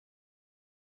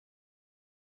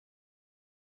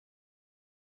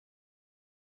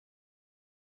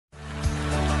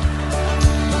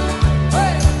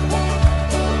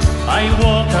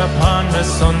a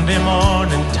Sunday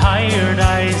morning, tired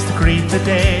eyes to greet the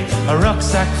day. A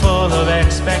rucksack full of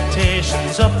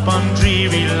expectations up on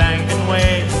dreary Langdon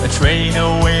Way. A train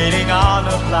awaiting on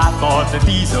a platform, the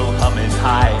diesel humming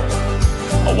high.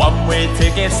 A one-way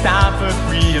ticket stamp for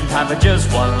freedom, time for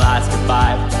just one last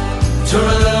goodbye.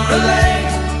 Tooraloo-lay,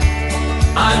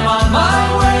 I'm on my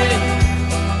way,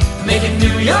 making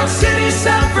New York City,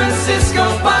 San Francisco,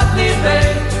 Botany Bay.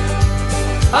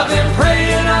 I've been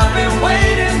praying, I've been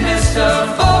waiting, mister,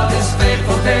 for this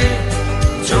fateful day.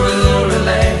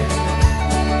 Tooraloo-lay.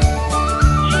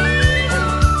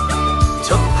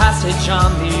 Took passage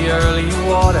on the early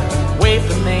water, waved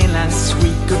the mainland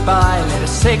sweet goodbye, lit a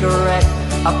cigarette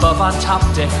above on top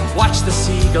deck, watched the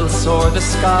seagulls soar the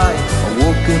sky. I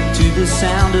woke up to the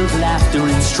sound of laughter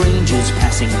and strangers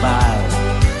passing by.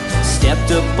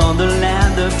 Stepped up on the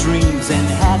land of dreams and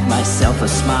had myself a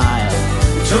smile.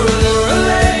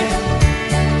 Tooraloo-lay,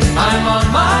 I'm on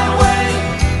my way,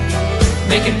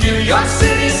 making New York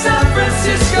City, San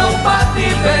Francisco,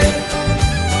 Botany Bay.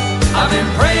 I've been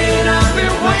praying, I've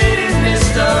been waiting,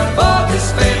 mister, for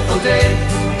this fateful day.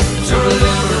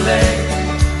 Tooraloo-lay.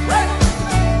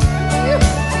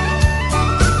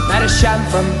 Met a chap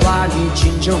from Blondie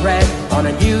Ginger Red on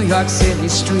a New York City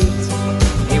street.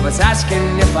 He was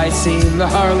asking if I'd seen the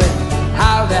Harlot,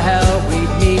 how the hell we'd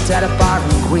meet at a bar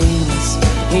in Queens.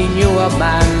 He knew a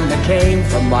man that came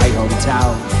from my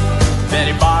hometown. Then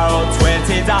he borrowed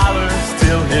 $20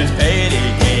 till his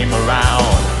payday came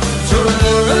around.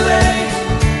 Tooraloo-lay,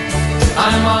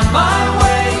 I'm on my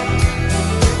way,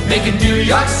 making New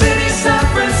York City, San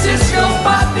Francisco,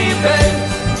 Botany Bay.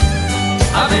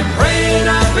 I've been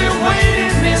praying, I've been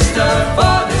waiting, mister,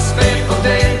 for this fateful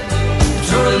day.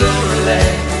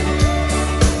 Tooraloo-lay.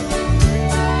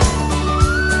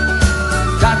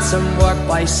 Got some work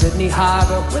by Sydney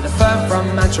Harbour with a firm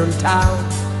from Antrim town.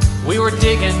 We were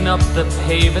digging up the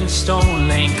paving stone,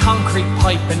 laying concrete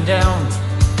piping down.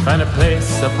 Found a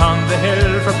place upon the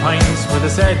hill for pines where they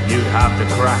said you'd have the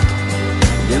crack.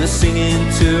 They were singing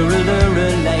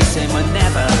Tooraloo-lay, saying we're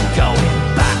never going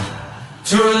back.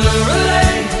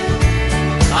 Tooraloo-lay,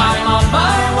 I'm on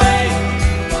my way,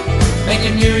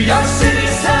 making New York City,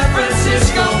 San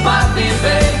Francisco, Botany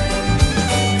Bay.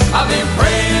 I've been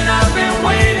praying, I've been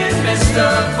waiting, mister,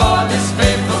 for this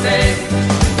fateful day.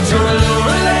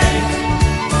 Tooraloo-lay,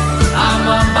 I'm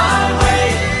on my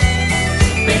way,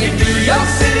 making New York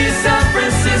City, San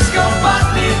Francisco,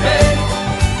 Botany Bay.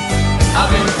 I've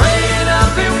been praying,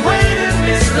 I've been waiting,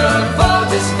 mister, for